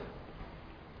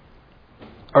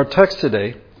Our text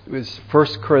today is 1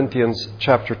 Corinthians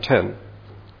chapter 10,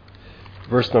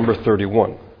 verse number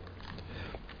 31.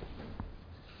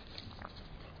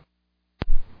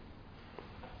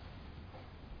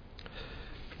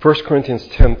 First Corinthians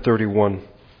 10:31.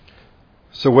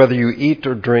 So whether you eat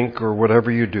or drink or whatever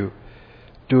you do,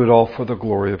 do it all for the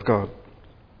glory of God.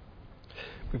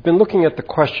 We've been looking at the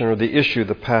question or the issue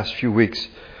the past few weeks.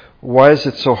 Why is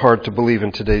it so hard to believe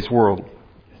in today's world?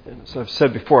 As I've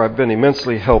said before, I've been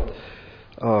immensely helped.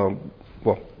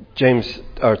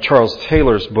 Charles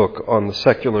Taylor's book on the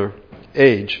secular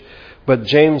age, but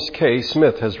James K.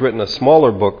 Smith has written a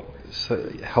smaller book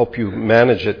to help you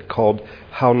manage it called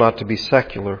How Not to Be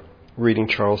Secular, reading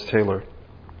Charles Taylor.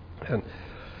 And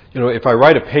if I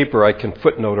write a paper, I can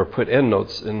footnote or put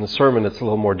endnotes. In the sermon, it's a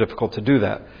little more difficult to do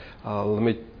that.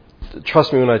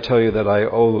 Trust me when I tell you that I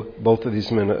owe both of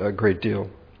these men a great deal.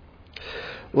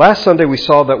 Last Sunday, we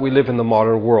saw that we live in the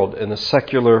modern world, in a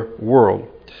secular world.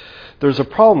 There's a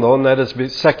problem, though, and that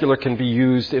is secular can be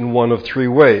used in one of three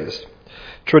ways.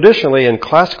 Traditionally, in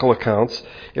classical accounts,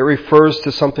 it refers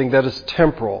to something that is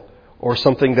temporal, or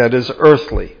something that is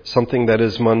earthly, something that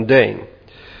is mundane.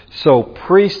 So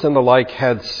priests and the like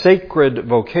had sacred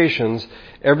vocations.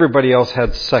 Everybody else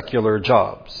had secular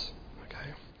jobs.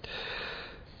 Okay.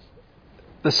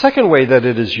 The second way that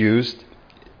it is used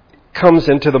comes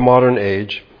into the modern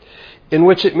age, in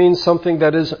which it means something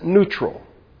that is neutral.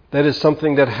 That is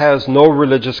something that has no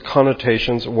religious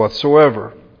connotations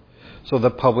whatsoever. So the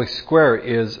public square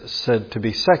is said to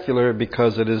be secular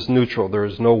because it is neutral. There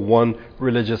is no one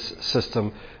religious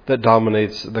system that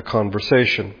dominates the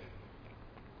conversation.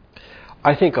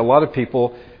 I think a lot of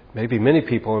people, maybe many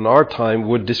people in our time,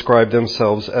 would describe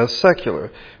themselves as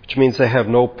secular, which means they have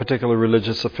no particular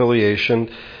religious affiliation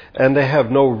and they have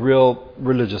no real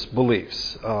religious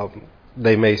beliefs.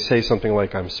 They may say something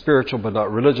like, I'm spiritual but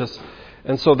not religious,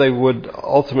 and so they would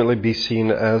ultimately be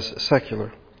seen as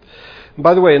secular. And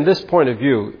by the way, from this point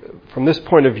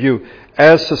of view,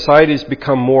 as societies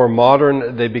become more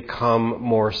modern, they become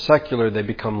more secular, they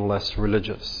become less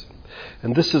religious.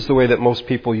 And this is the way that most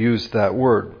people use that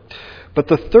word. But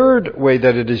the third way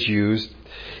that it is used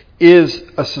is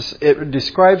it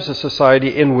describes a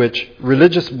society in which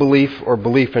religious belief or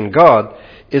belief in God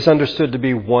is understood to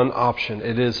be one option.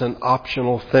 It is an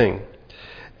optional thing.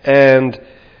 And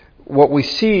what we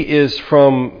see is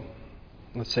from,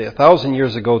 let's say, 1,000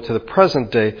 years ago to the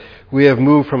present day, we have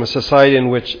moved from a society in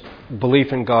which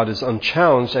belief in God is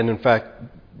unchallenged, and in fact,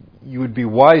 you would be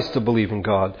wise to believe in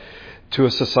God, to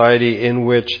a society in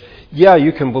which,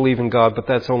 you can believe in God, but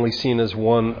that's only seen as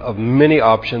one of many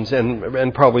options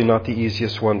and probably not the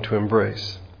easiest one to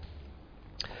embrace.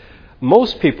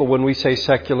 Most people, when we say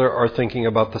secular, are thinking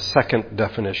about the second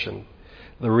definition.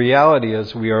 The reality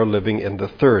is we are living in the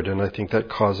third, and I think that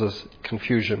causes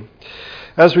confusion.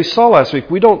 As we saw last week,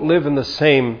 we don't live in the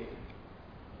same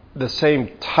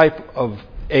type of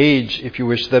age, if you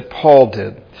wish, that Paul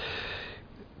did,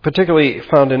 particularly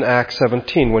found in Acts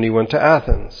 17 when he went to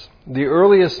Athens. The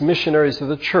earliest missionaries of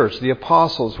the church, the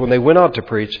apostles, when they went out to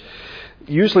preach,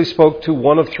 usually spoke to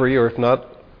one of three, or if not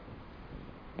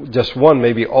just one,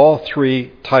 maybe all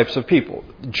three types of people.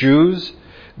 Jews,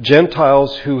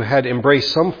 Gentiles who had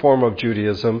embraced some form of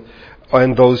Judaism,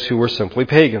 and those who were simply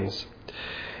pagans.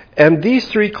 And these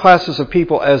three classes of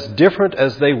people, as different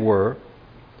as they were,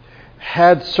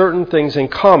 had certain things in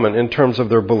common in terms of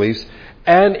their beliefs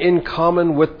and in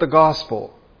common with the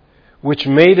gospel, which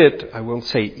made it, I won't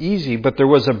say easy, but there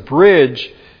was a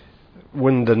bridge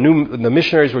when the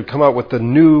missionaries would come out with the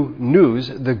new news,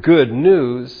 the good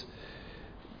news.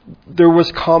 There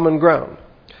was common ground.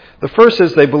 The first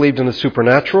is they believed in the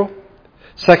supernatural.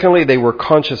 Secondly, they were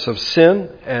conscious of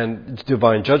sin and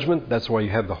divine judgment. That's why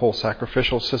you have the whole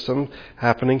sacrificial system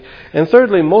happening. And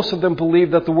thirdly, most of them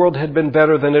believed that the world had been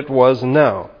better than it was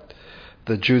now.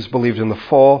 The Jews believed in the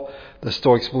fall. The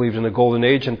Stoics believed in the golden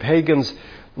age. And pagans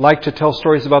liked to tell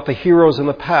stories about the heroes in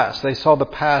the past. They saw the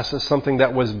past as something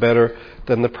that was better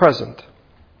than the present.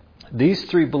 These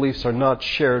three beliefs are not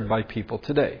shared by people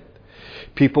today.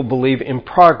 People believe in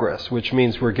progress, which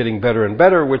means we're getting better and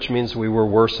better, which means we were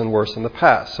worse and worse in the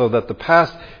past. So that the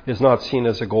past is not seen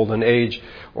as a golden age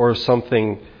or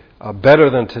something better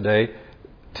than today.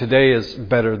 Today is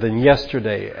better than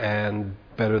yesterday and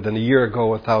better than a year ago,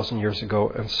 1,000 years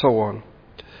ago, and so on.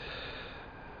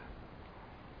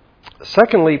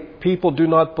 Secondly, people do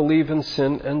not believe in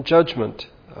sin and judgment.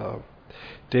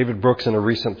 David Brooks, in a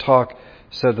recent talk,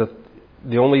 said that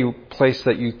the only place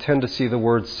that you tend to see the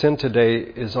word sin today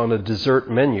is on a dessert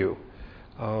menu,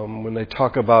 when they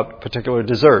talk about particular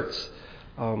desserts.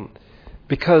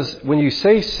 Because when you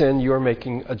say sin, you're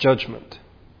making a judgment.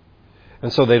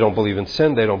 And so they don't believe in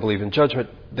sin, they don't believe in judgment,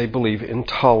 they believe in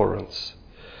tolerance.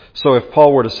 So if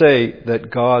Paul were to say that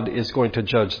God is going to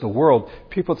judge the world,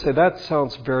 people would say that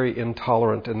sounds very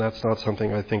intolerant, and that's not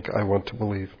something I think I want to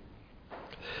believe.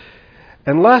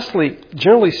 And lastly,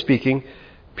 generally speaking,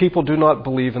 people do not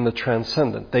believe in the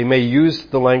transcendent. They may use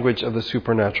the language of the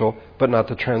supernatural, but not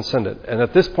the transcendent. And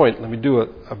at this point, let me do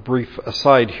a brief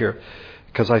aside here,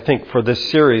 because I think for this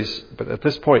series, but at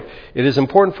this point, it is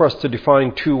important for us to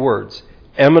define two words,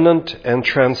 eminent and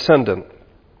transcendent.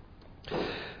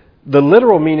 The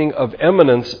literal meaning of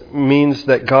eminence means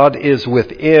that God is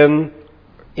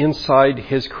inside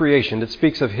His creation. It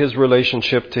speaks of His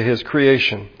relationship to His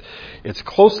creation. It's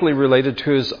closely related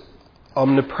to His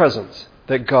omnipresence,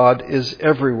 that God is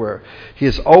everywhere. He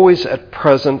is always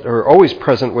present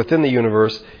within the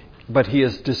universe, but He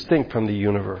is distinct from the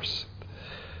universe.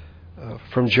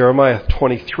 From Jeremiah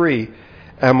 23,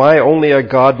 "Am I only a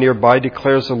God nearby,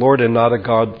 declares the Lord, and not a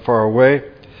God far away?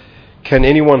 Can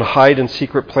anyone hide in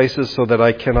secret places so that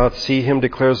I cannot see Him,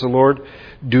 declares the Lord?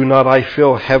 Do not I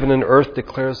fill heaven and earth,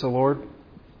 declares the Lord?"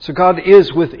 So God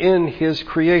is within His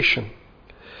creation.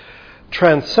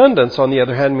 Transcendence, on the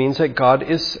other hand, means that God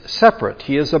is separate.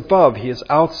 He is above. He is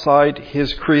outside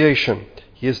His creation.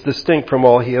 He is distinct from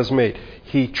all He has made.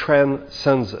 He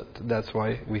transcends it. That's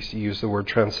why we use the word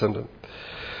transcendent.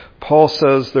 Paul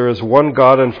says there is one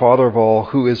God and Father of all,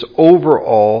 who is over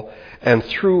all and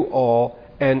through all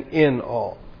and in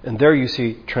all. And there you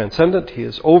see transcendent. He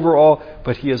is over all,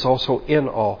 but He is also in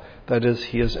all. That is,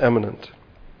 He is eminent.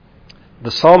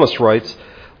 The psalmist writes,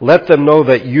 "Let them know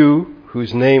that you,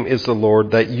 whose name is the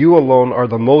Lord, that you alone are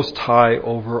the most high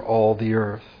over all the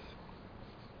earth."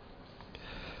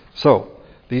 So,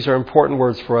 these are important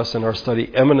words for us in our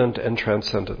study, eminent and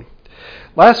transcendent.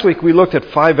 Last week we looked at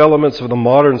 5 elements of the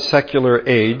modern secular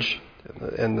age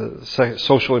and the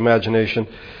social imagination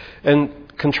and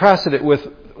contrasted it with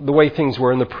the way things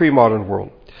were in the pre-modern world.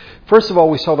 First of all,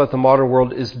 we saw that the modern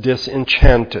world is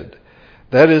disenchanted.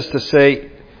 That is to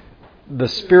say, the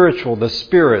spiritual, the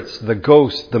spirits, the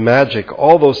ghosts, the magic,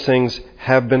 all those things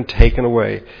have been taken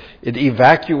away. It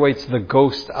evacuates the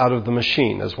ghost out of the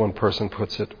machine, as one person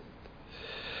puts it.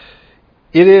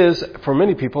 It is, for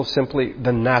many people, simply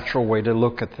the natural way to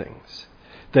look at things.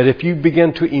 That if you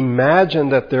begin to imagine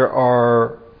that there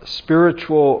are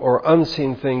spiritual or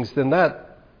unseen things, then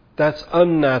that's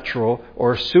unnatural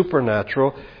or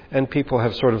supernatural, and people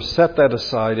have sort of set that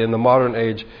aside. In the modern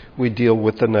age, we deal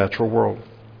with the natural world.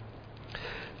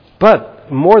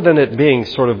 But more than it being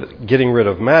sort of getting rid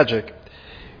of magic,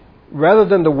 rather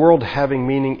than the world having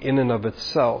meaning in and of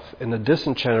itself, in the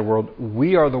disenchanted world,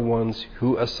 we are the ones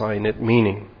who assign it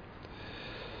meaning.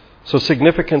 So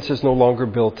significance is no longer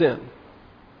built in.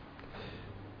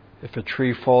 If a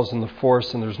tree falls in the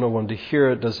forest and there's no one to hear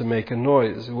it, does it make a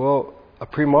noise? Well, a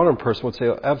pre-modern person would say,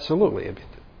 oh, absolutely.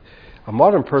 A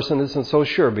modern person isn't so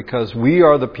sure, because we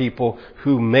are the people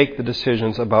who make the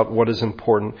decisions about what is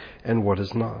important and what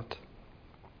is not.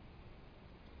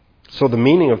 So the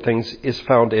meaning of things is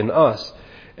found in us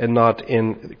and not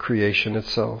in creation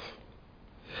itself.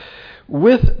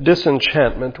 With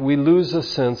disenchantment, we lose a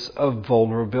sense of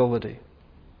vulnerability.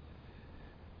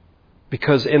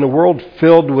 Because in a world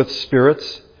filled with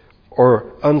spirits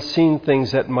or unseen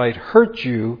things that might hurt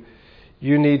you,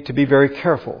 you need to be very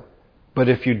careful. But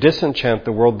if you disenchant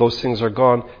the world, those things are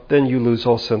gone, then you lose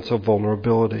all sense of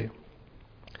vulnerability.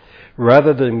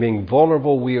 Rather than being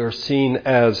vulnerable, we are seen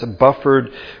as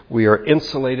buffered, we are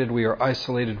insulated, we are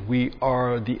isolated, we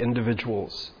are the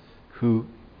individuals who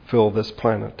fill this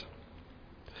planet.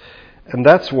 And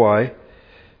that's why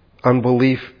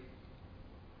unbelief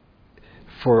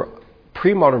for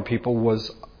pre-modern people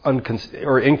was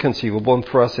inconceivable, and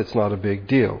for us it's not a big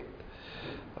deal.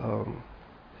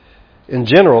 In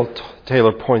general,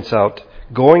 Taylor points out,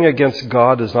 going against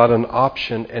God is not an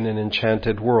option in an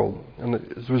enchanted world. And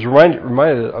I was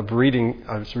reminded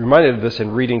of this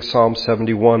in reading Psalm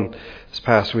 71 this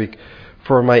past week.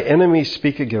 "For my enemies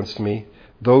speak against me.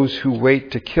 Those who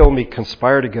wait to kill me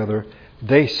conspire together.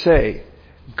 They say,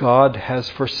 God has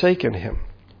forsaken him.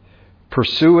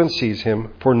 Pursue and seize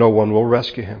him, for no one will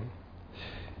rescue him."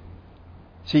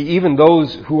 See, even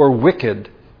those who are wicked,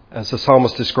 as the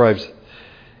psalmist describes,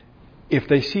 if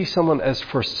they see someone as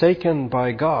forsaken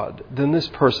by God, then this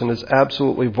person is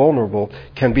absolutely vulnerable,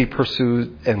 can be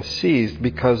pursued and seized,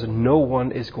 because no one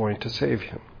is going to save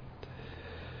him.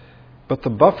 But the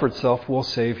buffered self will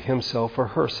save himself or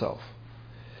herself.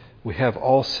 We have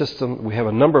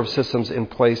a number of systems in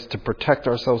place to protect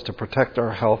ourselves, to protect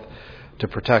our health, to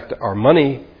protect our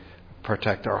money,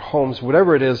 protect our homes,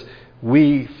 whatever it is,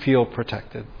 we feel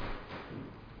protected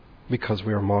because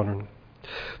we are modern.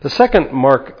 The second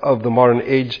mark of the modern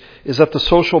age is that the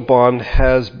social bond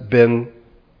has been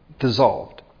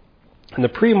dissolved. In the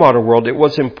pre-modern world, it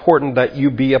was important that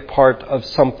you be a part of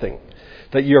something,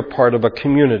 that you're part of a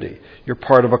community, you're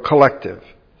part of a collective.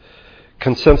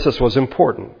 Consensus was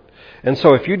important. And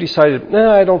so if you decided,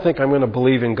 I don't think I'm going to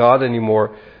believe in God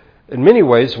anymore, in many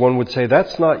ways one would say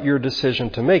that's not your decision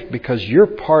to make because you're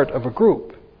part of a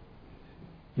group.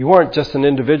 You aren't just an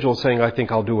individual saying, I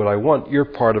think I'll do what I want. You're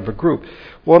part of a group.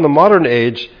 Well, in the modern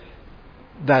age,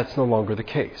 that's no longer the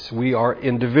case. We are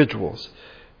individuals.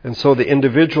 And so the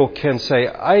individual can say,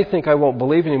 I think I won't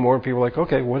believe anymore. And people are like,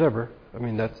 okay, whatever. I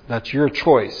mean, that's your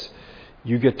choice.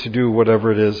 You get to do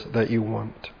whatever it is that you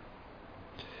want.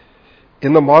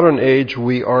 In the modern age,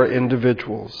 we are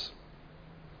individuals.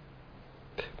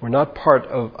 We're not part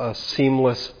of a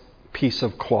seamless piece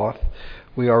of cloth.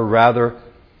 We are rather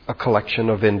a collection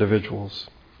of individuals.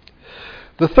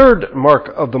 The third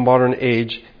mark of the modern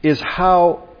age is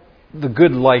how the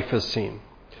good life is seen.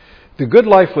 The good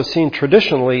life was seen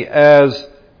traditionally as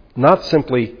not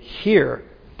simply here,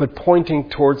 but pointing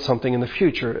towards something in the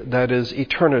future, that is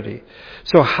eternity.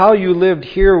 So how you lived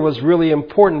here was really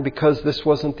important because this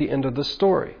wasn't the end of the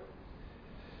story.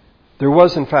 There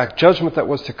was, in fact, judgment that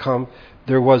was to come.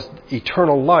 There was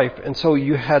eternal life, and so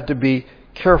you had to be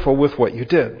careful with what you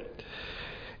did.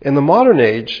 In the modern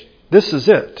age, this is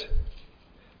it.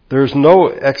 There's no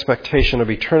expectation of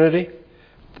eternity,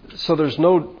 so there's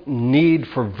no need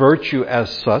for virtue as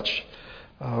such.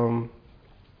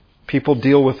 People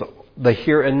deal with the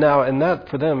here and now, and that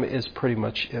for them is pretty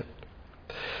much it.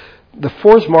 The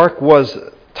fourth mark was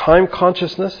time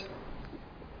consciousness.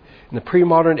 In the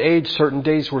pre-modern age, certain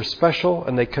days were special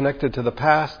and they connected to the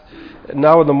past.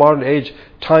 Now in the modern age,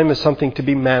 time is something to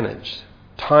be managed.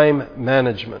 Time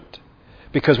management.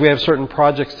 Because we have certain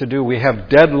projects to do, we have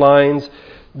deadlines.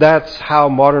 That's how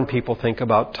modern people think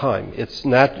about time.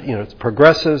 It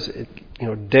progresses,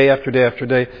 day after day after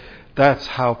day. That's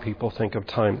how people think of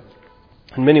time.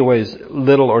 In many ways,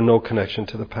 little or no connection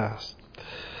to the past.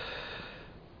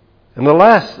 And the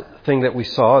last thing that we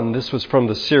saw, and this was from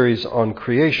the series on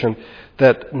creation,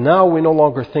 that now we no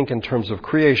longer think in terms of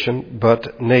creation,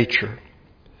 but nature.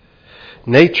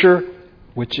 Nature,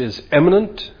 which is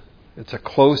immanent, it's a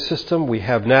closed system. We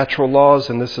have natural laws,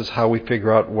 and this is how we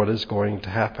figure out what is going to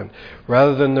happen.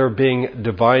 Rather than there being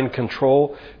divine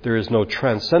control, there is no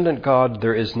transcendent God,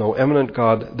 there is no immanent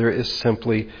God, there is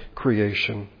simply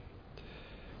creation.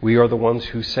 We are the ones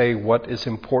who say what is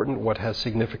important, what has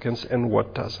significance, and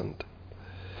what doesn't.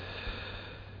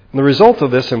 And the result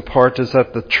of this, in part, is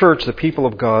that the church, the people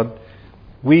of God,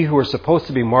 we who are supposed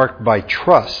to be marked by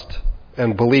trust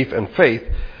and belief and faith,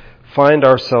 find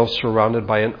ourselves surrounded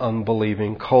by an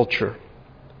unbelieving culture.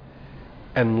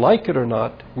 And like it or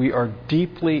not, we are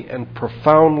deeply and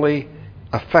profoundly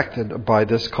affected by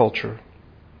this culture.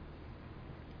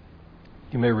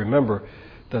 You may remember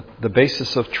that the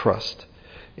basis of trust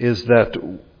is that,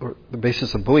 or the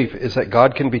basis of belief is that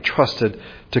God can be trusted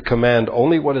to command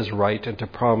only what is right and to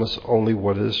promise only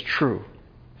what is true.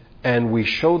 And we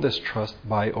show this trust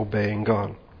by obeying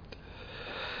God.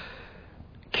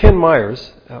 Ken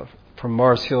Myers, from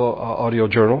Mars Hill Audio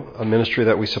Journal, a ministry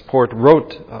that we support,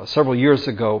 wrote several years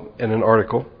ago in an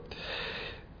article,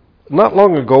 not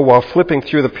long ago, while flipping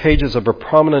through the pages of a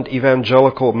prominent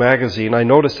evangelical magazine, I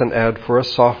noticed an ad for a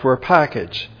software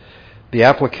package. The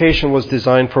application was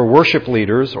designed for worship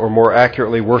leaders, or more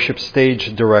accurately, worship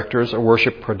stage directors or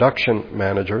worship production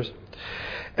managers.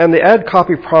 And the ad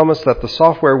copy promised that the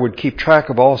software would keep track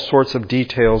of all sorts of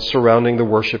details surrounding the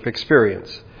worship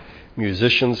experience.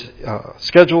 Musicians'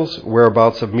 schedules,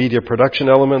 whereabouts of media production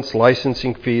elements,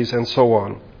 licensing fees, and so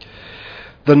on.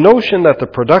 The notion that the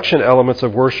production elements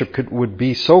of worship would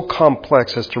be so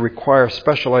complex as to require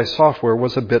specialized software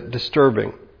was a bit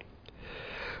disturbing.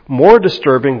 More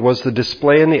disturbing was the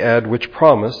display in the ad which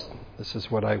promised, this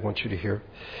is what I want you to hear,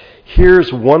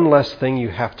 here's one less thing you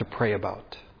have to pray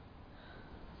about.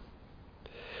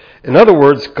 In other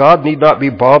words, God need not be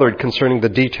bothered concerning the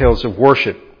details of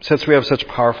worship, since we have such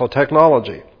powerful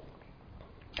technology.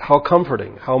 How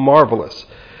comforting, how marvelous,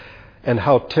 and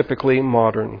how typically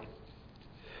modern.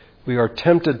 We are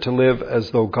tempted to live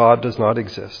as though God does not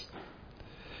exist,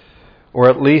 or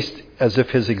at least as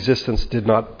if his existence did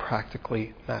not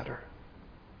practically matter.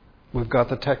 We've got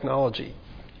the technology.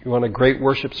 You want a great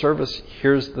worship service?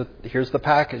 Here's the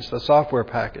package, the software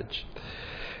package.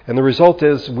 And the result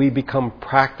is we become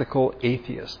practical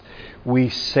atheists. We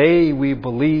say we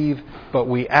believe, but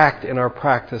we act in our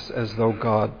practice as though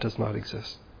God does not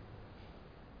exist.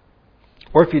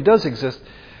 Or if he does exist,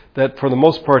 that for the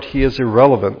most part he is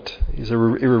irrelevant. He's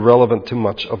irrelevant to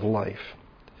much of life.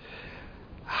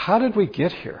 how did we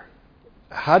get here?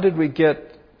 How did we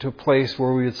get to a place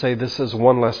where we would say this is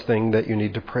one less thing that you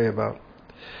need to pray about?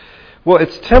 Well,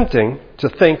 it's tempting to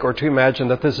think or to imagine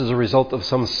that this is a result of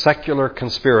some secular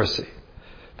conspiracy.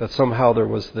 That somehow there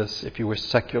was this, if you wish,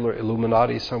 secular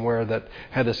Illuminati somewhere that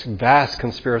had this vast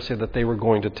conspiracy that they were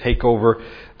going to take over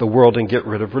the world and get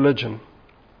rid of religion.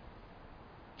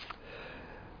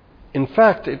 In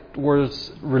fact, it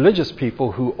was religious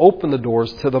people who opened the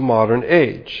doors to the modern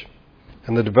age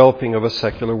and the developing of a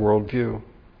secular worldview.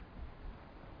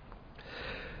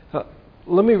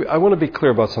 I want to be clear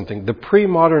about something. The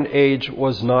pre-modern age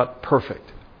was not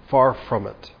perfect. Far from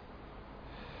it.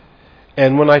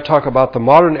 And when I talk about the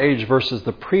modern age versus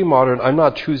the pre-modern, I'm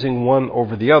not choosing one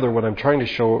over the other. What I'm trying to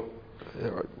show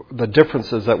the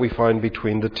differences that we find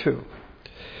between the two.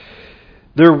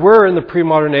 There were in the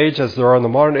pre-modern age, as there are in the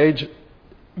modern age,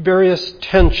 various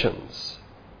tensions.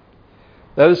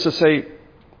 That is to say,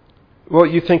 well,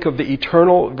 you think of the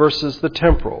eternal versus the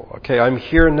temporal. Okay, I'm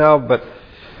here now, but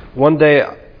one day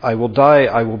I will die,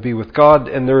 I will be with God,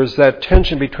 and there is that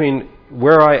tension between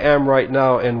where I am right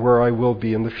now and where I will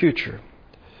be in the future.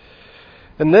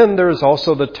 And then there is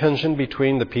also the tension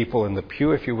between the people in the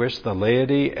pew, if you wish, the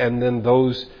laity, and then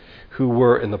those who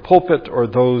were in the pulpit or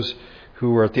those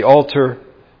who were at the altar,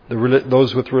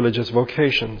 those with religious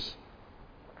vocations.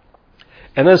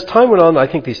 And as time went on, I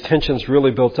think these tensions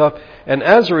really built up, and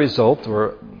as a result,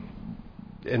 or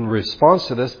in response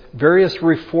to this, various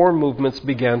reform movements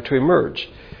began to emerge.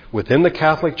 Within the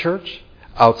Catholic Church,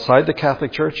 outside the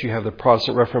Catholic Church, you have the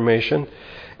Protestant Reformation,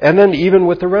 and then even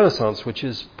with the Renaissance, which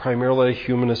is primarily a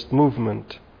humanist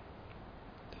movement.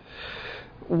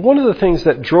 One of the things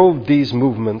that drove these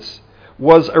movements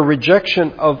was a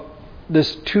rejection of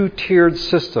this two-tiered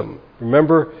system.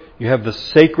 Remember, you have the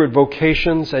sacred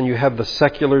vocations and you have the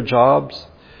secular jobs.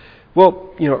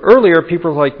 Well, earlier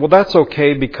people were like, well, that's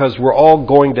okay because we're all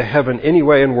going to heaven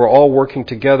anyway and we're all working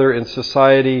together in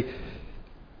society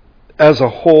as a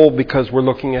whole because we're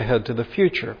looking ahead to the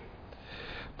future.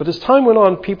 But as time went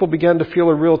on, people began to feel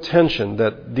a real tension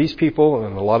that these people,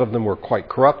 and a lot of them were quite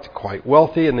corrupt, quite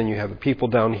wealthy, and then you have the people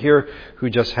down here who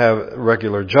just have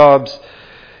regular jobs.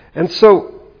 And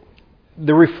so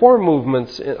the reform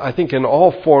movements, I think in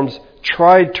all forms,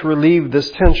 tried to relieve this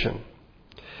tension.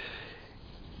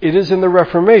 It is in the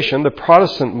Reformation, the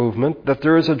Protestant movement, that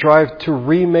there is a drive to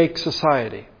remake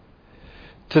society.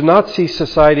 To not see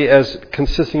society as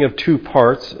consisting of two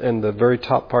parts, and the very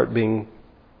top part being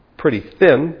pretty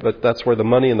thin, but that's where the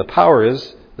money and the power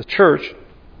is, the church,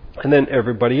 and then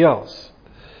everybody else.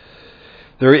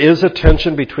 There is a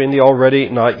tension between the already,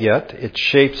 not yet. It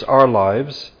shapes our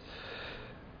lives.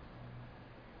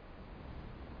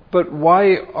 But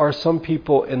why are some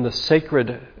people in the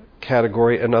sacred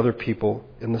category and other people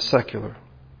in the secular?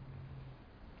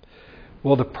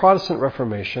 Well, the Protestant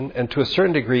Reformation, and to a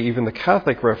certain degree even the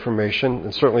Catholic Reformation,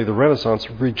 and certainly the Renaissance,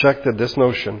 rejected this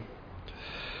notion.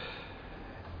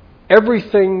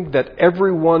 Everything that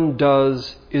everyone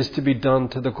does is to be done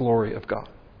to the glory of God.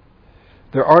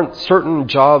 There aren't certain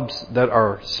jobs that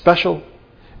are special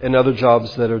and other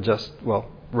jobs that are just,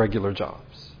 regular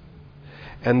jobs.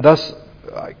 And thus,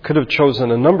 I could have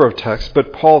chosen a number of texts,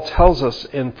 but Paul tells us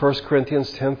in 1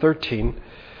 Corinthians 10:13,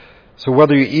 so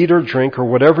whether you eat or drink or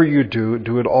whatever you do,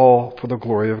 do it all for the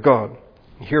glory of God.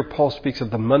 Here Paul speaks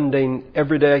of the mundane,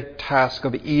 everyday task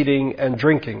of eating and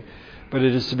drinking, but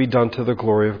it is to be done to the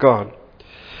glory of God.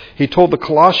 He told the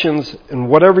Colossians, and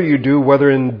whatever you do, whether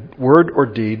in word or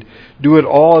deed, do it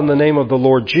all in the name of the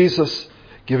Lord Jesus,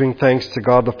 giving thanks to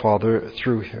God the Father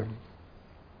through him.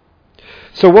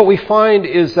 So what we find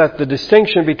is that the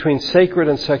distinction between sacred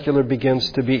and secular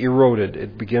begins to be eroded.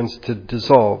 It begins to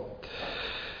dissolve.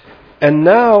 And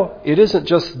now it isn't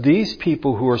just these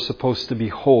people who are supposed to be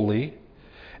holy,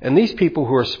 and these people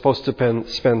who are supposed to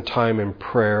spend time in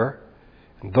prayer,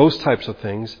 and those types of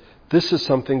things. This is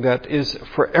something that is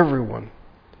for everyone.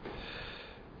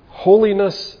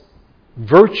 Holiness,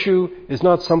 virtue is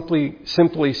not simply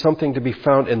something to be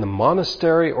found in the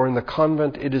monastery or in the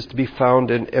convent. It is to be found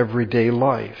in everyday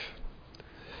life.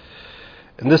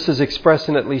 And this is expressed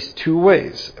in at least two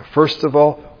ways. First of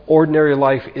all, ordinary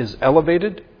life is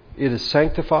elevated. It is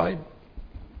sanctified.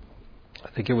 I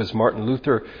think it was Martin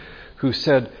Luther who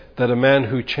said that a man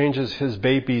who changes his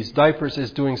baby's diapers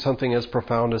is doing something as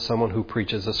profound as someone who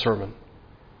preaches a sermon.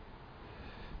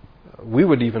 We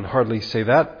would even hardly say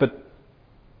that, but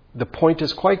the point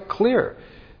is quite clear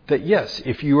that yes,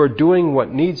 if you are doing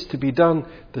what needs to be done,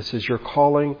 this is your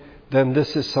calling, then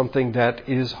this is something that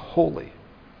is holy.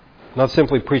 Not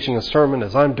simply preaching a sermon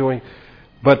as I'm doing,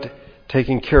 but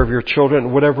taking care of your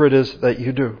children, whatever it is that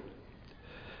you do.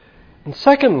 And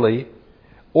secondly,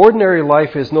 Ordinary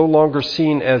life is no longer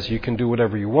seen as you can do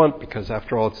whatever you want, because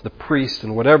after all, it's the priest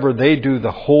and whatever they do,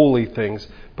 the holy things.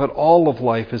 But all of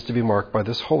life is to be marked by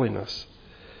this holiness.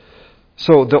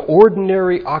 So the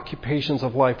ordinary occupations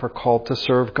of life are called to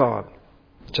serve God,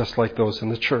 just like those in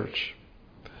the church.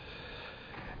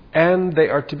 And they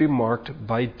are to be marked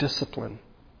by discipline.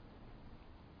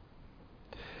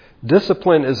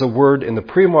 Discipline is a word in the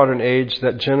pre-modern age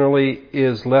that generally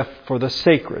is left for the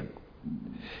sacred.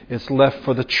 It's left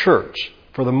for the church,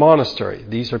 for the monastery.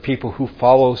 These are people who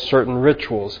follow certain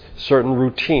rituals, certain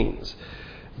routines.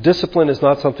 Discipline is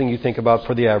not something you think about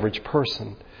for the average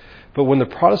person. But when the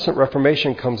Protestant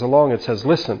Reformation comes along, it says,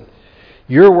 listen,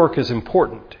 your work is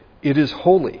important. It is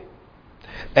holy.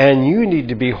 And you need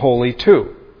to be holy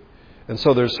too. And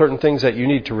so there's certain things that you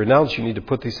need to renounce. You need to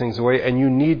put these things away. And you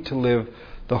need to live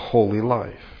the holy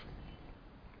life.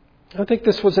 I think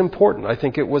this was important. I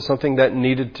think it was something that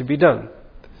needed to be done.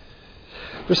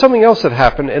 There's something else that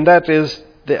happened, and that is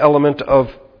the element of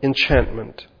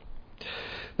enchantment.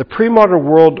 The pre-modern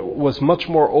world was much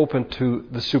more open to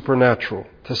the supernatural,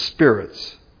 to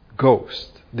spirits,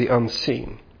 ghosts, the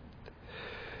unseen.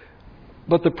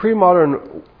 But the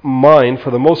pre-modern mind,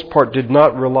 for the most part, did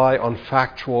not rely on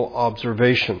factual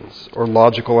observations or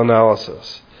logical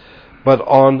analysis, but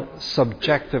on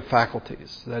subjective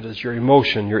faculties, that is, your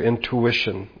emotion, your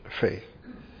intuition, faith.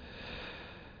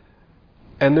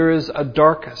 And there is a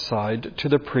dark side to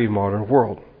the pre-modern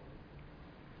world.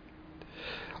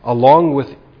 Along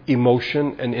with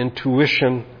emotion and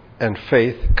intuition and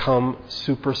faith come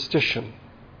superstition,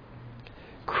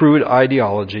 crude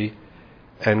ideology,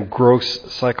 and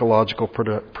gross psychological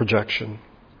projection.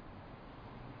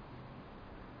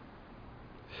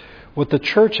 What the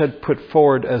church had put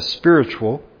forward as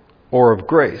spiritual or of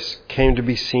grace came to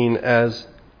be seen as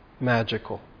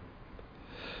magical.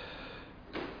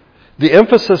 The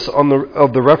emphasis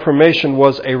of the Reformation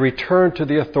was a return to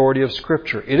the authority of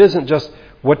Scripture. It isn't just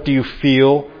what do you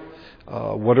feel,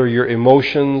 what are your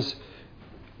emotions,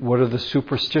 what are the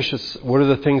superstitious, what are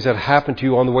the things that happen to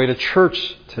you on the way to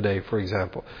church today, for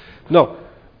example. No,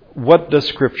 what does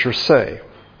Scripture say?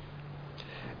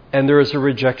 And there is a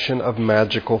rejection of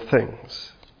magical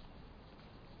things.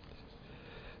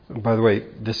 And by the way,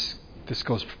 this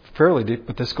goes fairly deep,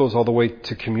 but this goes all the way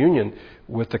to communion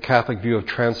with the Catholic view of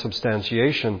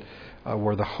transubstantiation,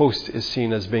 where the host is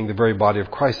seen as being the very body of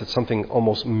Christ, that something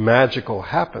almost magical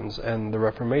happens. And the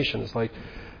Reformation is like,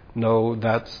 no,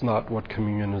 that's not what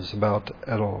communion is about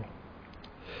at all.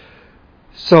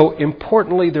 So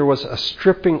importantly, there was a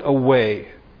stripping away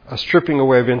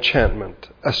of enchantment,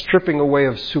 a stripping away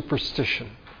of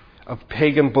superstition, of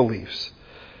pagan beliefs,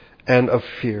 and of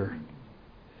fear.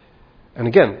 And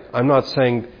again, I'm not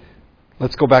saying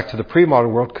let's go back to the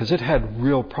pre-modern world, because it had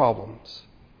real problems.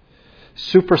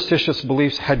 Superstitious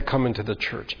beliefs had come into the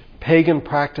church. Pagan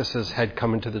practices had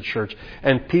come into the church.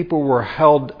 And people were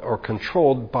held or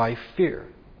controlled by fear.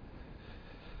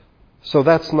 So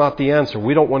that's not the answer.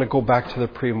 We don't want to go back to the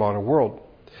pre-modern world.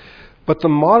 But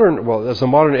as the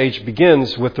modern age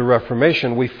begins with the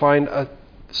Reformation, we find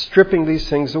stripping these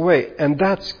things away. And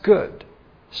that's good.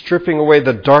 Stripping away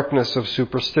the darkness of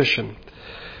superstition.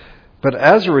 But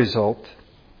as a result,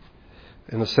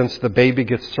 in a sense, the baby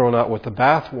gets thrown out with the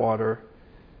bathwater.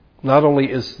 Not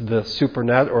only is the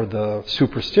supernatural or the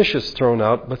superstitious thrown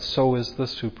out, but so is the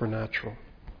supernatural.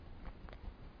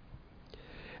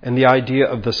 And the idea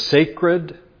of the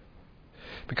sacred,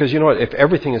 because you know what, if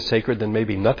everything is sacred, then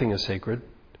maybe nothing is sacred.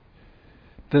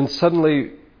 Then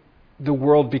suddenly the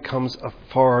world becomes a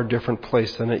far different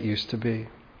place than it used to be.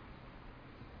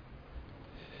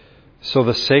 So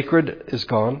the sacred is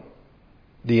gone.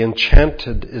 The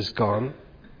enchanted is gone.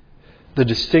 The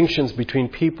distinctions between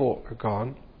people are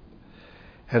gone.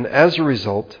 And as a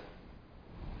result,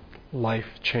 life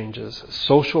changes.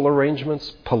 Social arrangements,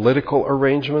 political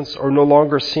arrangements are no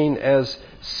longer seen as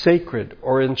sacred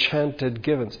or enchanted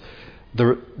givens.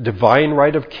 The divine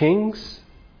right of kings?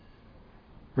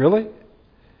 Really?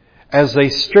 As they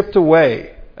stripped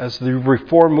away, as the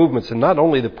reform movements, and not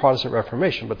only the Protestant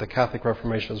Reformation, but the Catholic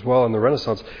Reformation as well and the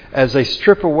Renaissance, as they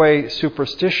strip away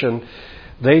superstition,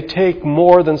 they take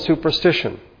more than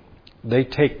superstition. They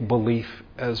take belief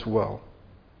as well.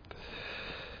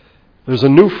 There's a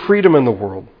new freedom in the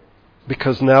world,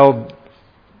 because now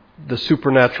the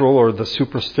supernatural or the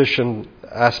superstition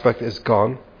aspect is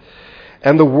gone,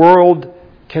 and the world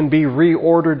can be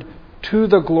reordered to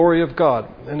the glory of God.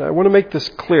 And I want to make this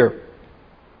clear,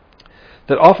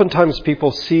 that oftentimes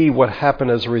people see what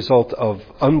happened as a result of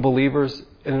unbelievers,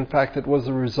 and in fact it was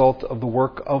a result of the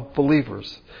work of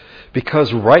believers.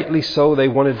 Because rightly so, they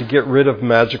wanted to get rid of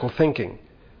magical thinking.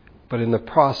 but in the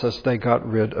process they got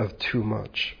rid of too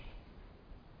much.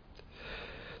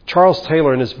 Charles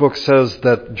Taylor in his book says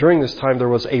that during this time there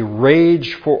was a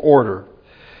rage for order.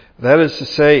 That is to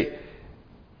say,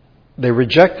 they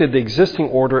rejected the existing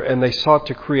order and they sought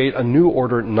to create a new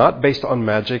order not based on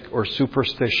magic or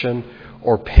superstition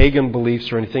or pagan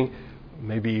beliefs or anything,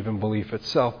 maybe even belief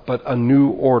itself, but a new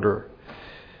order.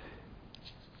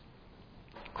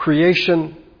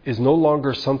 Creation is no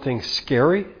longer something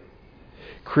scary.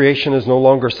 Creation is no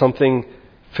longer something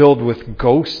filled with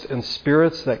ghosts and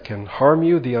spirits that can harm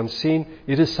you, the unseen.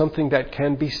 It is something that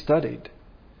can be studied,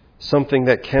 something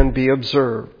that can be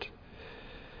observed.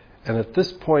 And at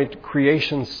this point,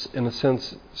 creation, in a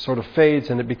sense, sort of fades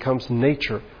and it becomes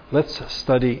nature. Let's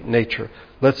study nature.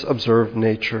 Let's observe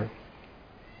nature.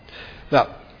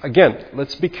 Now, again,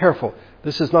 let's be careful.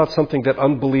 This is not something that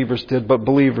unbelievers did, but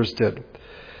believers did.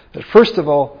 First of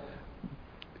all,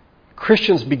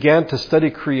 Christians began to study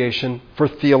creation for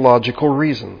theological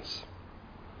reasons.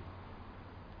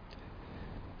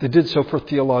 They did so for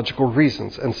theological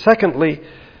reasons. And secondly,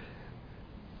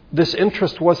 this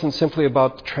interest wasn't simply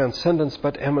about transcendence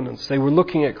but eminence. They were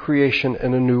looking at creation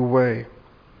in a new way.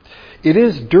 It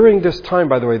is during this time,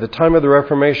 by the way, the time of the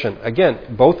Reformation,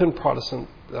 again, both in Protestant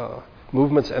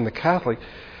movements and the Catholic,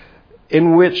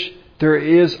 in which there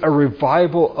is a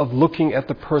revival of looking at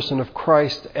the person of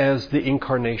Christ as the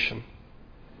incarnation.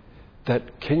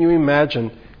 That, can you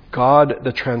imagine, God,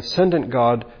 the transcendent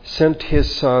God, sent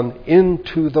His Son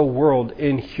into the world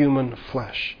in human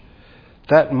flesh.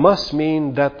 That must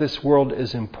mean that this world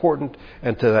is important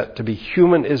and that to be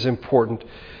human is important.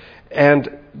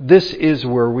 And this is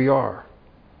where we are.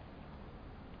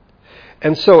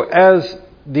 And so as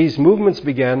these movements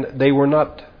began, they were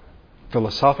not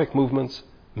philosophic movements,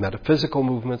 metaphysical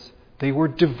movements. They were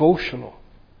devotional.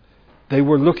 They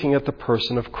were looking at the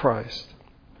person of Christ.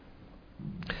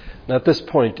 Now at this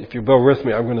point, if you bear with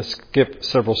me, I'm going to skip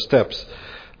several steps.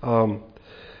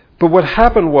 But what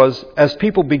happened was, as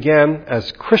people began,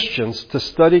 as Christians, to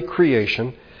study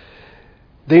creation,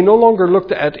 they no longer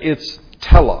looked at its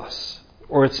telos,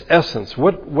 or its essence.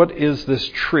 What is this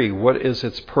tree? What is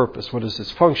its purpose? What is its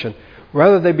function?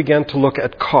 Rather, they began to look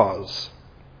at cause.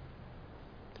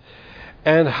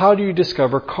 And how do you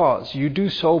discover cause? You do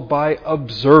so by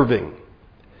observing.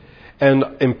 And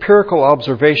empirical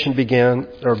observation became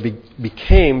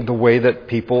the way that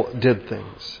people did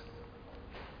things.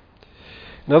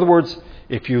 In other words,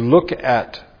 if you look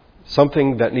at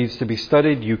something that needs to be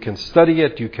studied, you can study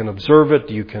it, you can observe it,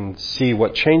 you can see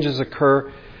what changes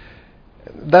occur.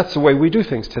 That's the way we do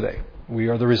things today. We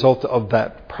are the result of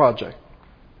that project.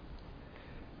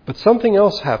 But something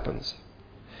else happens.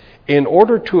 In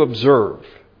order to observe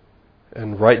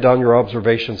and write down your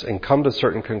observations and come to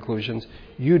certain conclusions,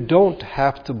 you don't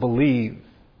have to believe.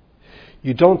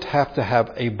 You don't have to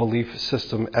have a belief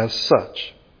system as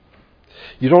such.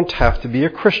 You don't have to be a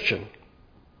Christian.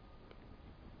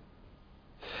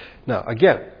 Now,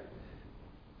 again,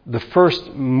 the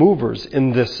first movers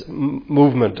in this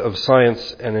movement of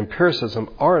science and empiricism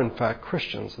are in fact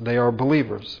Christians. They are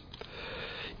believers.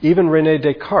 Even René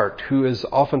Descartes, who is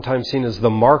oftentimes seen as the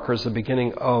markers, the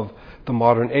beginning of the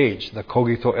modern age, the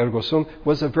cogito ergo sum,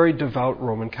 was a very devout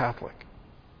Roman Catholic.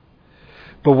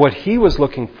 But what he was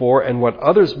looking for, and what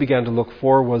others began to look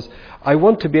for, was, I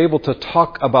want to be able to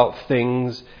talk about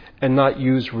things and not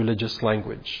use religious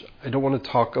language. I don't want to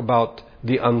talk about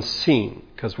the unseen,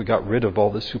 because we got rid of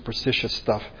all the superstitious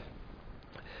stuff.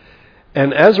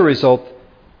 And as a result,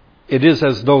 it is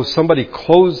as though somebody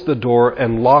closed the door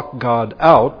and locked God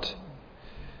out.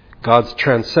 God's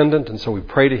transcendent, and so we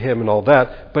pray to Him and all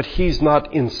that, but He's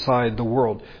not inside the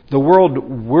world. The world,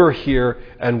 we're here,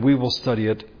 and we will study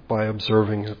it by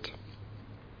observing it.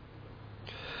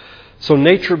 So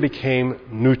nature became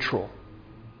neutral.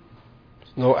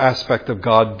 No aspect of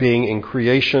God being in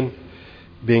creation,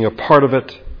 being a part of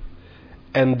it.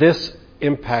 And this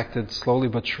impacted slowly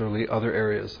but surely other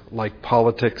areas, like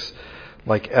politics,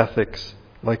 like ethics,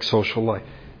 like social life.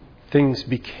 Things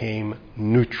became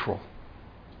neutral.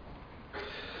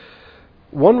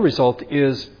 One result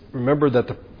is, remember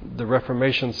that the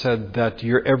Reformation said that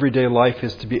your everyday life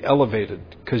is to be elevated,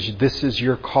 because this is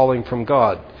your calling from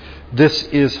God. This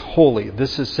is holy.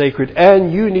 This is sacred.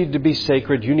 And you need to be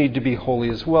sacred. You need to be holy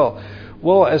as well.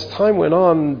 Well, as time went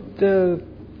on, the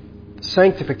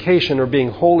sanctification or being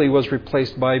holy was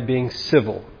replaced by being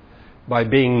civil, by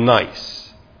being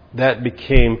nice. That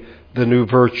became the new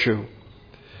virtue.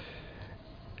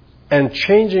 And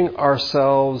changing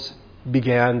ourselves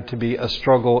began to be a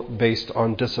struggle based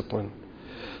on discipline.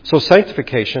 So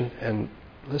sanctification, and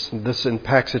listen, this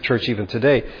impacts the church even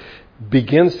today,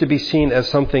 begins to be seen as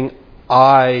something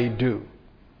I do.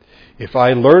 If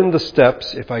I learn the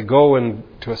steps, if I go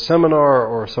into a seminar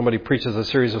or somebody preaches a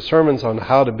series of sermons on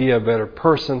how to be a better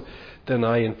person, then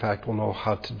I, in fact, will know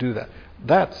how to do that.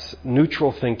 That's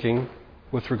neutral thinking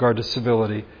with regard to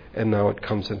civility, and now it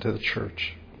comes into the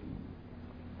church.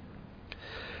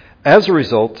 As a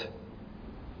result,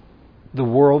 the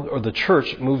world or the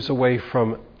church moves away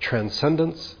from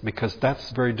transcendence because that's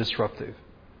very disruptive.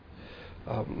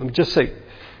 Let me just say,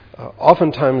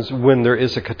 oftentimes when there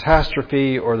is a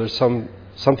catastrophe or there's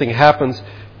something happens,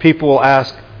 people will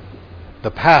ask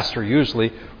the pastor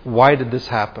usually, why did this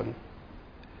happen?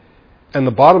 And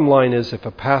the bottom line is, if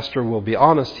a pastor will be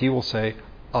honest, he will say,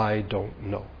 I don't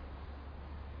know.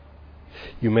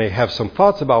 You may have some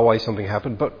thoughts about why something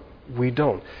happened, but we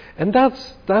don't. And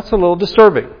that's a little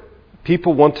disturbing.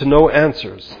 People want to know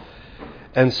answers.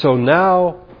 And so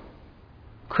now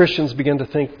Christians begin to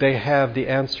think they have the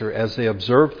answer as they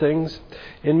observe things.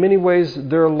 In many ways,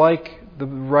 they're like the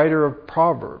writer of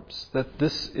Proverbs, that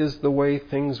this is the way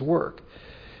things work.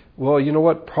 Well, you know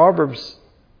what? Proverbs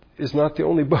is not the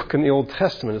only book in the Old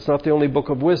Testament. It's not the only book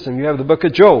of wisdom. You have the book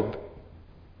of Job.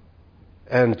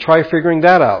 And try figuring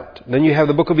that out. Then you have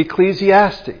the book of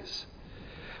Ecclesiastes.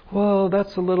 Well,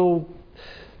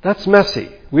 that's messy.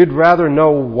 We'd rather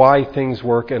know why things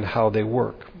work and how they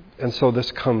work. And so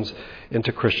this comes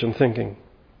into Christian thinking.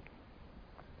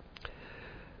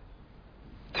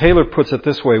 Taylor puts it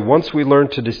this way: once we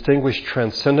learned to distinguish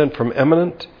transcendent from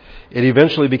immanent, it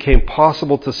eventually became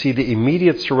possible to see the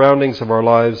immediate surroundings of our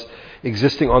lives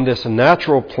existing on this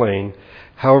natural plane,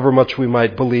 however much we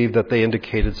might believe that they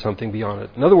indicated something beyond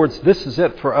it. In other words, this is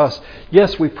it for us.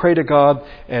 Yes, we pray to God,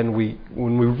 and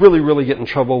when we really, really get in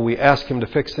trouble, we ask Him to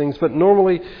fix things. But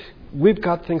normally, we've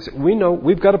got things, we know,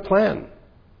 we've got a plan.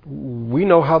 We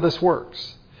know how this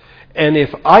works. And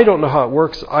if I don't know how it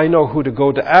works, I know who to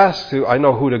go to ask to. I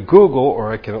know who to Google,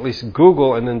 or I can at least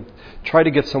Google and then try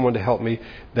to get someone to help me,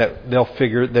 that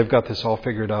they've got this all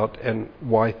figured out and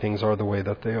why things are the way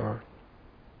that they are.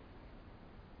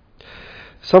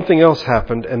 Something else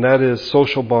happened, and that is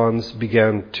social bonds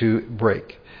began to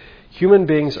break. Human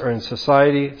beings are in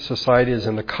society. Society is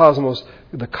in the cosmos.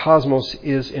 The cosmos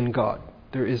is in God.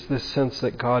 There is this sense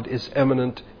that God is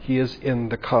immanent. He is in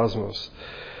the cosmos.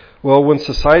 Well, when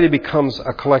society becomes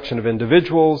a collection of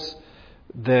individuals,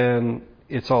 then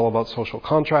it's all about social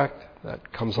contract.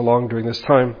 That comes along during this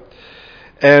time.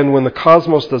 And when the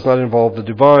cosmos does not involve the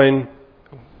divine,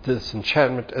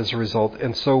 disenchantment as a result.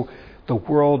 And so the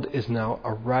world is now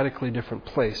a radically different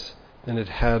place than it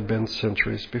had been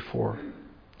centuries before.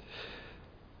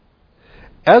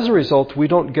 As a result, we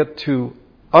don't get to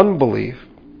unbelief.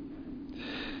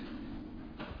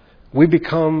 We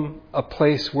become a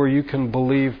place where you can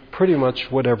believe pretty much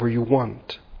whatever you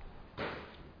want.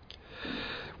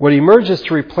 What emerges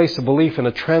to replace a belief in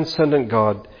a transcendent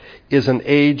God is an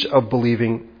age of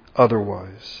believing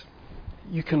otherwise.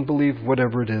 You can believe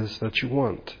whatever it is that you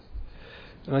want.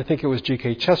 And I think it was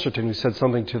G.K. Chesterton who said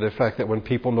something to the effect that when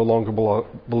people no longer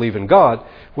believe in God,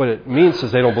 what it means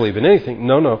is they don't believe in anything.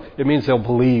 No, it means they'll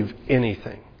believe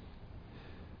anything.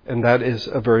 And that is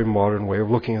a very modern way of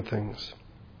looking at things.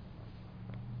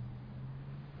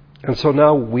 And so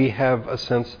now we have a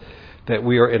sense that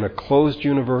we are in a closed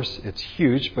universe. It's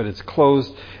huge, but it's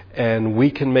closed, and we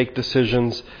can make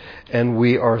decisions, and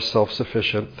we are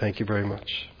self-sufficient. Thank you very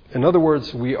much. In other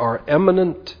words, we are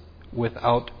immanent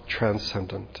without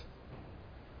transcendent.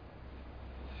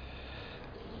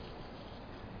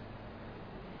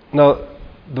 Now,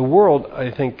 the world,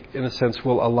 I think, in a sense,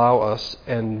 will allow us,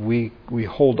 and we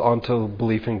hold on to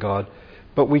belief in God,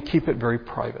 but we keep it very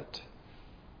private.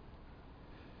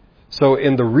 So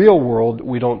in the real world,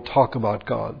 we don't talk about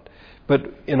God. But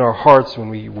in our hearts, when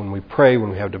we pray,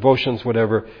 when we have devotions,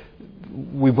 whatever,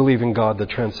 we believe in God, the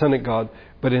transcendent God.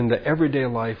 But in the everyday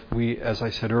life, we, as I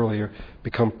said earlier,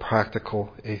 become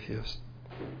practical atheists.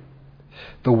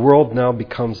 The world now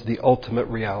becomes the ultimate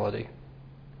reality.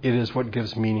 It is what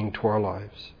gives meaning to our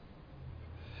lives.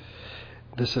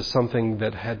 This is something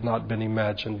that had not been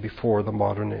imagined before the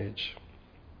modern age.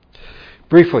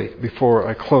 Briefly, before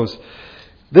I close,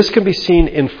 this can be seen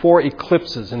in 4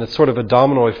 eclipses, and it's sort of a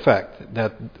domino effect,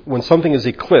 that when something is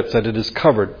eclipsed, that it is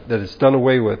covered, that it's done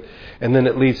away with, and then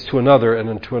it leads to another, and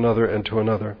then to another, and to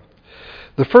another.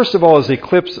 The first of all is the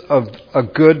eclipse of a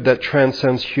good that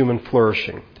transcends human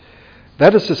flourishing.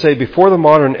 That is to say, before the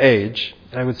modern age,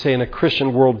 I would say in a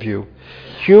Christian worldview,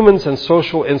 humans and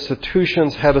social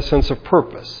institutions had a sense of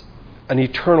purpose, an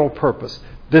eternal purpose.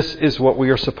 This is what we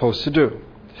are supposed to do.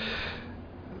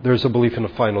 There's a belief in a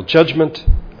final judgment,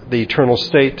 the eternal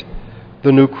state,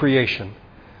 the new creation.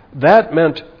 That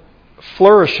meant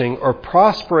flourishing or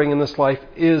prospering in this life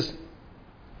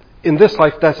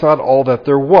that's not all that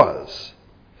there was.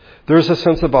 There's a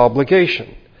sense of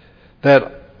obligation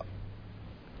that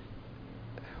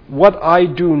what I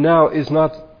do now is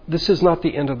not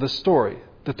the end of the story.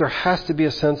 That there has to be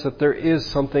a sense that there is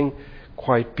something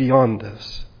quite beyond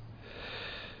this.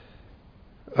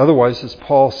 Otherwise, as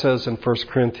Paul says in 1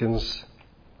 Corinthians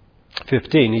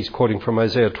 15, he's quoting from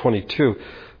Isaiah 22,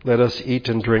 let us eat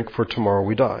and drink, for tomorrow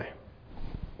we die.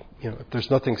 If there's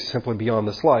nothing simply beyond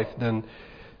this life, then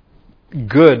the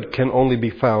good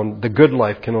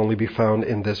life can only be found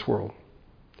in this world.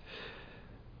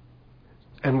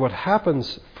 And what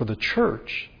happens for the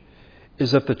church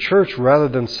is that the church, rather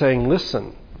than saying,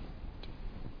 listen,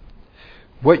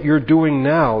 what you're doing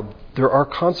now, there are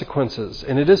consequences,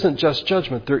 and it isn't just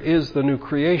judgment, there is the new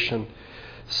creation.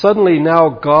 Suddenly now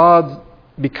God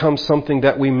becomes something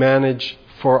that we manage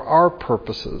for our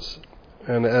purposes.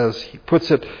 And as he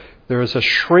puts it, there is a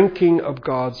shrinking of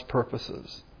God's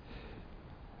purposes.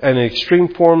 And in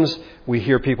extreme forms, we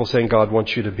hear people saying, God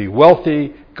wants you to be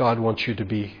wealthy, God wants you to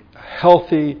be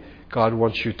healthy, God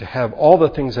wants you to have all the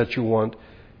things that you want.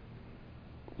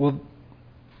 Well,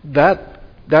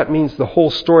 that means the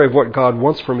whole story of what God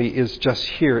wants for me is just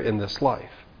here in this life.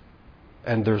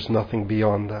 And there's nothing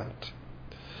beyond that.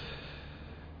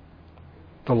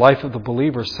 The life of the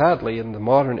believer, sadly, in the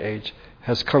modern age,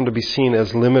 has come to be seen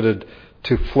as limited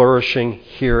to flourishing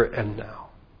here and now.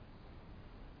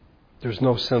 There's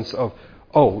no sense of,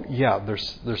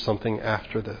 there's something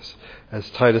after this. As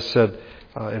Titus said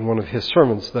in one of his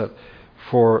sermons, that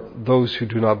for those who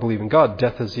do not believe in God,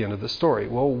 death is the end of the story.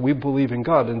 Well, we believe in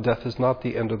God, and death is not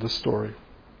the end of the story.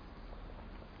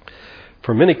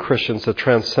 For many Christians, the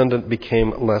transcendent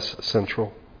became less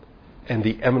central, and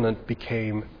the immanent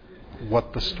became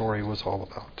what the story was all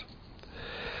about.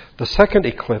 The second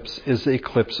eclipse is the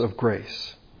eclipse of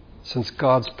grace. Since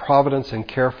God's providence and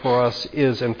care for us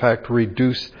is in fact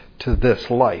reduced to this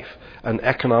life, an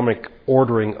economic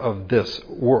ordering of this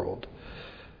world,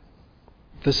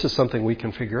 this is something we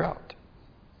can figure out.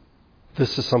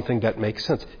 This is something that makes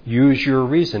sense. Use your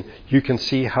reason. You can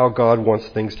see how God wants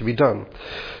things to be done.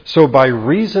 So by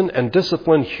reason and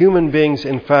discipline, human beings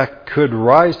in fact could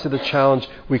rise to the challenge.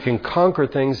 We can conquer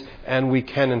things, and we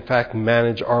can in fact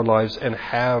manage our lives and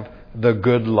have the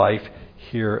good life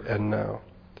here and now.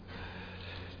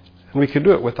 And we can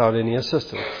do it without any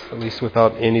assistance, at least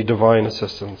without any divine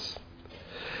assistance.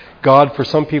 God, for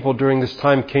some people during this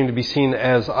time, came to be seen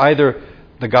as either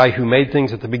the guy who made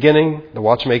things at the beginning, the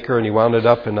watchmaker, and he wound it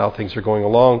up and now things are going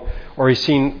along, or he's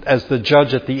seen as the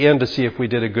judge at the end to see if we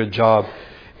did a good job.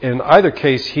 In either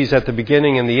case, he's at the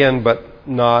beginning and the end, but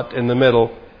not in the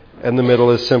middle, and the middle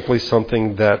is simply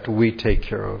something that we take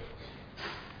care of.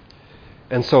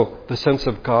 And so the sense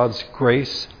of God's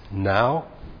grace now,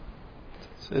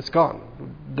 it's gone.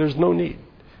 There's no need.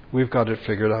 We've got it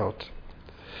figured out.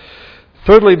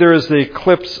 Thirdly, there is the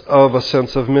eclipse of a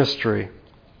sense of mystery.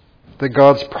 That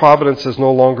God's providence is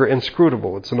no longer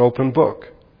inscrutable. It's an open book.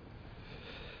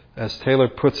 As Taylor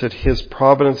puts it, His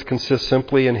providence consists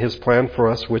simply in His plan for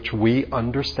us, which we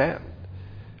understand.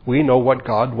 We know what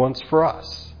God wants for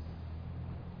us.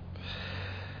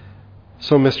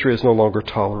 So mystery is no longer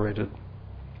tolerated.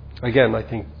 Again, I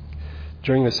think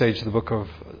during this age, the book of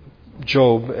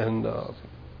Job and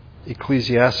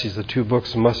Ecclesiastes, the two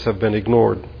books, must have been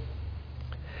ignored.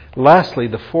 Lastly,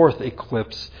 the fourth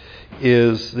eclipse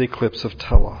is the eclipse of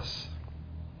telos.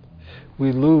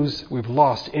 We've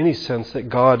lost any sense that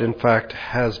God, in fact,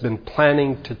 has been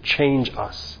planning to change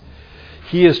us.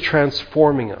 He is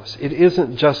transforming us. It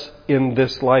isn't just in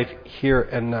this life, here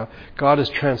and now. God is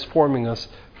transforming us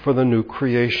for the new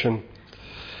creation.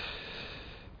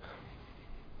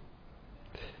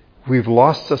 We've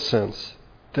lost a sense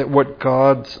that what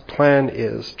God's plan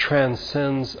is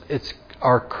transcends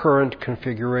our current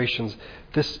configurations.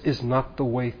 This is not the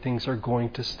way things are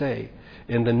going to stay.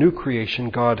 In the new creation,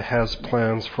 God has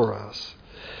plans for us.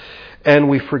 And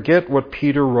we forget what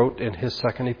Peter wrote in his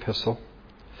second epistle.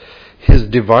 His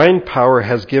divine power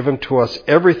has given to us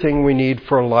everything we need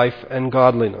for life and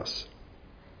godliness.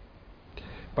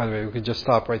 By the way, we could just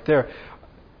stop right there.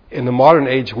 In the modern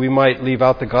age, we might leave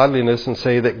out the godliness and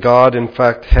say that God, in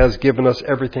fact, has given us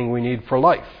everything we need for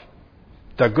life.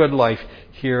 The good life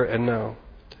here and now.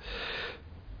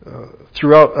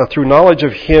 Through knowledge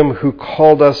of Him who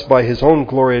called us by His own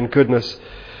glory and goodness,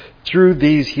 through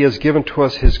these He has given to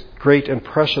us His great and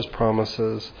precious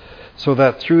promises, so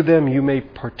that through them you may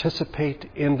participate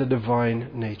in the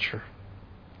divine nature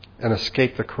and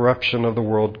escape the corruption of the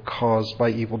world caused by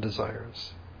evil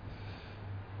desires.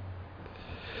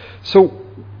 So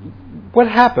what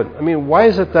happened? I mean, why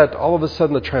is it that all of a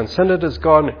sudden the transcendent is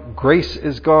gone, grace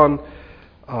is gone,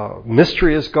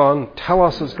 mystery is gone,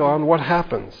 telos is gone? What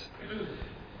happens?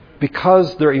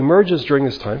 Because there emerges during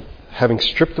this time, having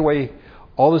stripped away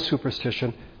all the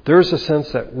superstition, there's a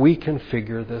sense that we can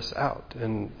figure this out.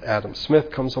 And Adam Smith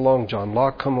comes along, John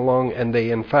Locke come along, and they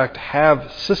in fact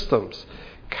have systems.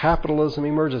 Capitalism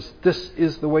emerges. This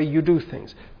is the way you do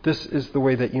things. This is the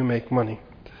way that you make money.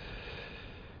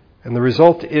 And the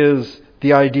result is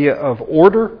the idea of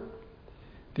order,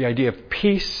 the idea of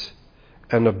peace,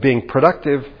 and of being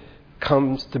productive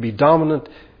comes to be dominant.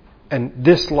 And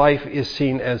this life is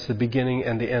seen as the beginning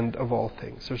and the end of all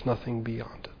things. There's nothing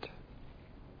beyond it.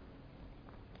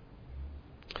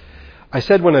 I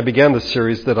said when I began this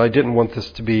series that I didn't want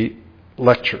this to be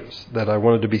lectures, that I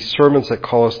wanted to be sermons that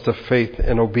call us to faith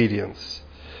and obedience,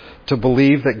 to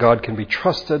believe that God can be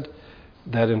trusted,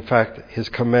 that in fact His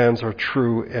commands are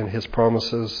true and His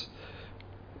promises,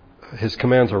 His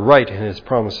commands are right and His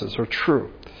promises are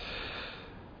true.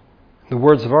 The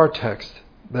words of our text,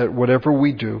 that whatever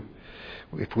we do,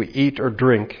 if we eat or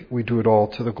drink, we do it all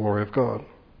to the glory of God.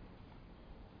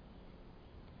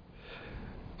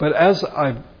 But as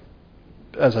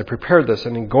I prepared this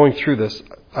and in going through this,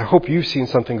 I hope you've seen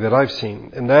something that I've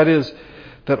seen, and that is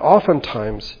that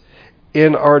oftentimes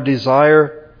in our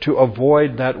desire to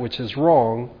avoid that which is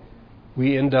wrong,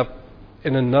 we end up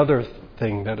in another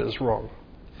thing that is wrong.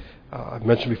 I've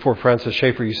mentioned before, Francis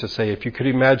Schaeffer used to say, if you could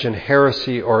imagine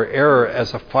heresy or error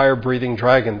as a fire-breathing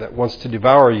dragon that wants to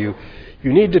devour you,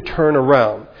 you need to turn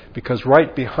around, because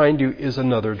right behind you is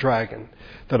another dragon.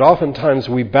 That oftentimes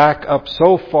we back up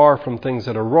so far from things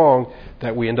that are wrong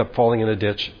that we end up falling in a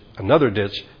ditch, another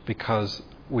ditch, because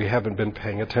we haven't been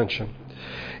paying attention.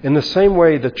 In the same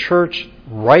way, the church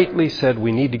rightly said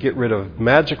we need to get rid of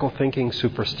magical thinking,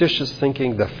 superstitious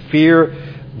thinking, the fear,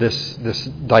 this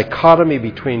dichotomy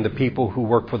between the people who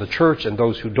work for the church and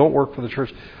those who don't work for the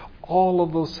church. All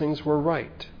of those things were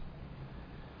right.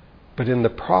 But in the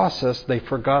process, they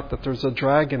forgot that there's a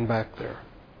dragon back there.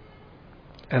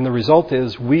 And the result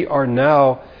is we are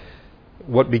now,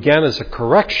 what began as a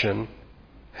correction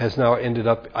has now ended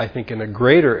up, I think, in a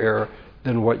greater error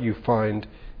than what you find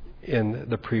in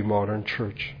the pre-modern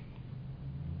church.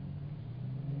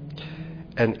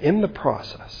 And in the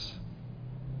process,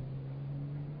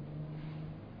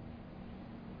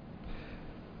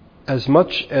 as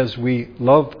much as we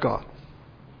love God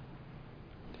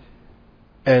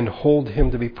and hold Him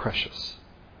to be precious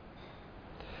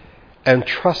and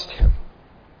trust Him,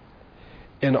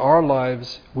 in our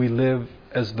lives we live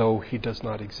as though He does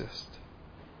not exist.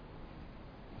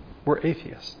 We're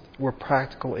atheists. We're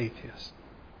practical atheists.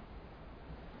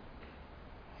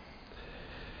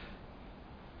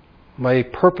 My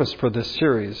purpose for this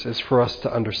series is for us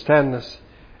to understand this,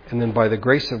 and then by the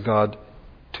grace of God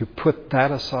to put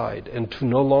that aside and to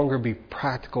no longer be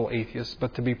practical atheists,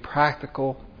 but to be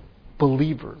practical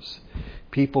believers,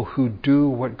 people who do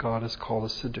what God has called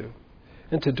us to do,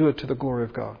 and to do it to the glory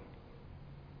of God.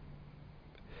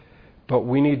 But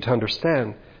we need to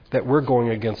understand that we're going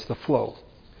against the flow.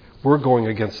 We're going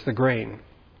against the grain.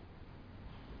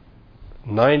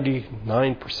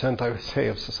 99%, I would say,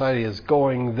 of society is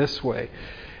going this way.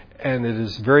 And it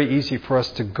is very easy for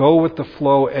us to go with the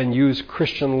flow and use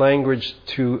Christian language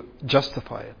to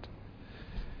justify it.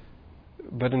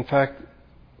 But in fact,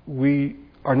 we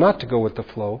are not to go with the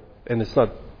flow, and it's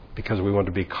not because we want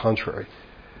to be contrary.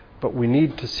 But we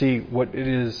need to see what it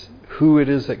is, who it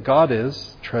is that God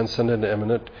is, transcendent and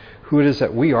immanent, who it is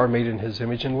that we are made in His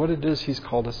image, and what it is He's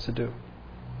called us to do.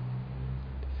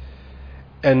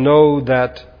 And know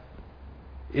that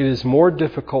it is more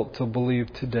difficult to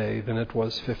believe today than it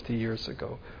was 50 years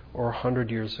ago, or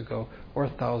 100 years ago, or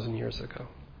 1,000 years ago.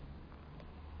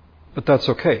 But that's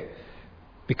okay,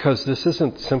 because this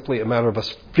isn't simply a matter of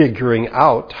us figuring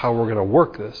out how we're going to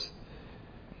work this.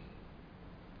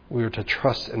 We are to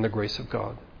trust in the grace of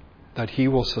God, that He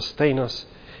will sustain us,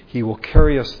 He will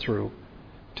carry us through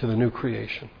to the new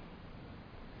creation.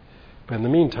 But in the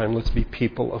meantime, let's be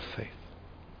people of faith.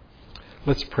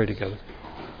 Let's pray together.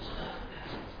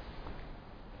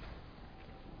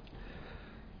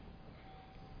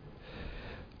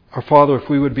 Our Father, if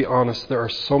we would be honest, there are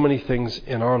so many things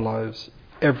in our lives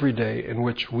every day in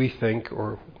which we think,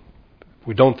 or if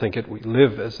we don't think it, we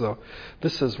live as though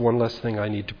this is one less thing I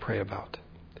need to pray about.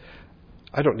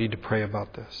 I don't need to pray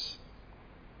about this.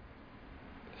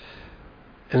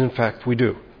 And in fact, we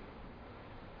do.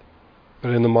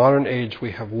 But in the modern age,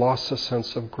 we have lost a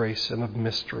sense of grace and of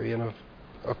mystery and of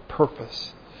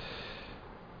purpose.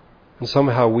 And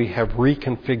somehow we have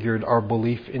reconfigured our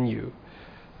belief in You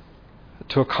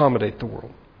to accommodate the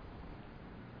world.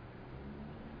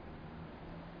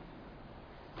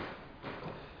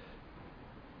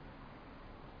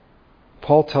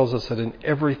 Paul tells us that in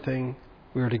everything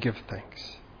we are to give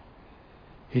thanks.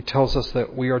 He tells us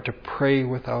that we are to pray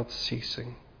without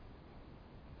ceasing.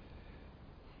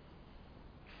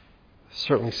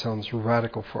 Certainly sounds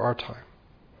radical for our time.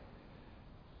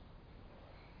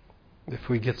 If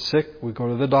we get sick, we go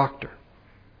to the doctor.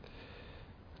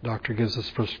 The doctor gives us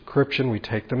a prescription, we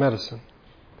take the medicine.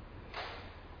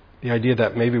 The idea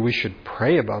that maybe we should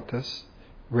pray about this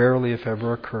rarely, if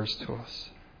ever, occurs to us.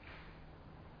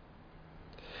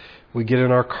 We get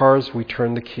in our cars, we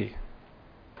turn the key.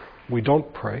 We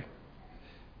don't pray.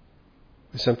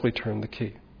 We simply turn the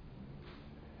key.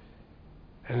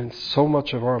 And in so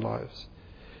much of our lives,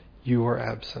 you are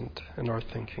absent in our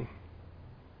thinking.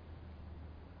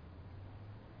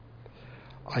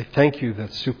 I thank you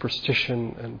that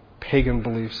superstition and pagan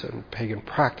beliefs and pagan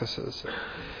practices,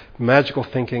 magical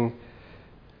thinking,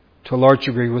 to a large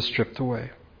degree was stripped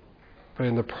away. But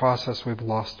in the process, we've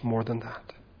lost more than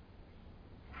that.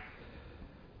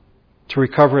 To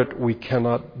recover it, we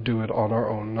cannot do it on our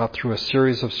own, not through a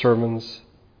series of sermons,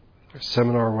 or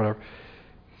seminar, or whatever.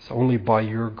 It's only by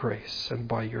your grace and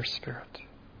by your Spirit.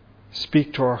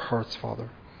 Speak to our hearts, Father.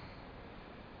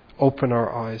 Open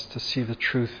our eyes to see the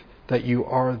truth that you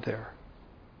are there.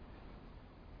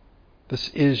 This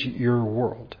is your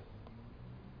world.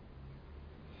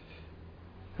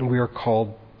 And we are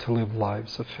called to live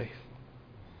lives of faith.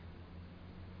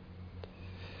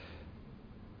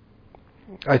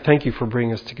 I thank you for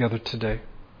bringing us together today.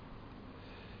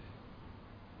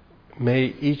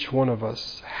 May each one of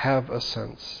us have a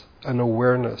sense, an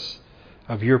awareness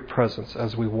of your presence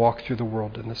as we walk through the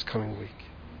world in this coming week.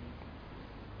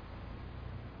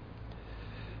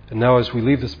 And now as we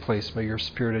leave this place, may your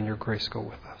Spirit and your grace go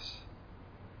with us.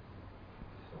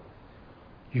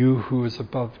 You who is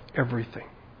above everything,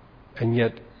 and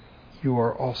yet you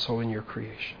are also in your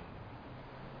creation.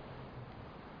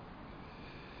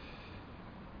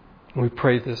 And we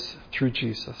pray this through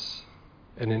Jesus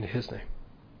and in His name.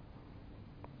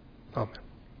 Amen.